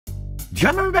Do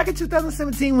y'all remember back in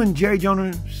 2017 when Jerry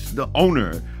Jones, the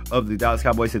owner of the Dallas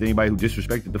Cowboys, said anybody who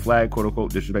disrespected the flag, quote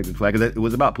unquote, disrespected the flag, because it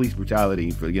was about police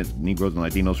brutality against Negroes and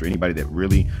Latinos, for anybody that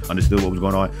really understood what was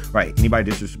going on. Right, anybody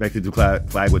disrespected the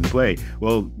flag wouldn't play.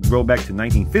 Well, roll back to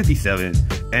 1957,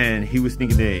 and he was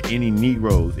thinking that any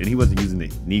Negroes, and he wasn't using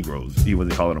the Negroes, he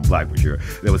wasn't calling them black for sure,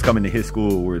 that was coming to his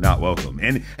school were not welcome.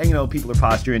 And you know, people are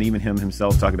posturing, even him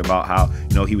himself talking about how,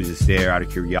 you know, he was just there out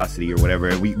of curiosity or whatever.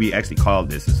 And we actually called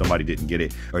this, and somebody didn't get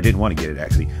it, or didn't want to get it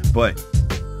actually. But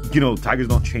you know, tigers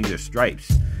don't change their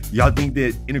stripes. Y'all think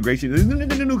that integration,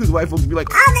 no, because white folks be like,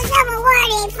 oh, the Civil War,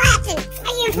 they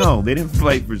fought to. No, they didn't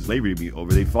fight for slavery to be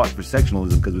over. They fought for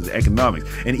sectionalism because it was economics.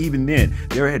 And even then,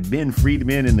 there had been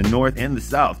freedmen in the North and the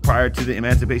South prior to the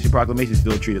Emancipation Proclamation,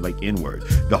 still treated like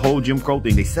N-words. The whole Jim Crow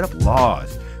thing, they set up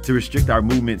laws to restrict our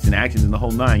movements and actions in the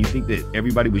whole nine. You think that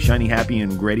everybody was shiny, happy,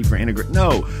 and ready for integration?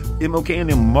 No, MLK and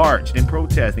them marched and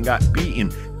protested and got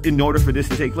beaten in order for this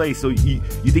to take place. So you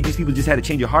think these people just had to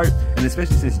change your heart? And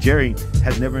especially since Jerry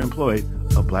has never employed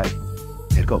a black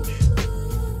head coach.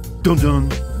 Dun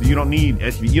dun. You don't need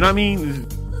SB. You know what I mean?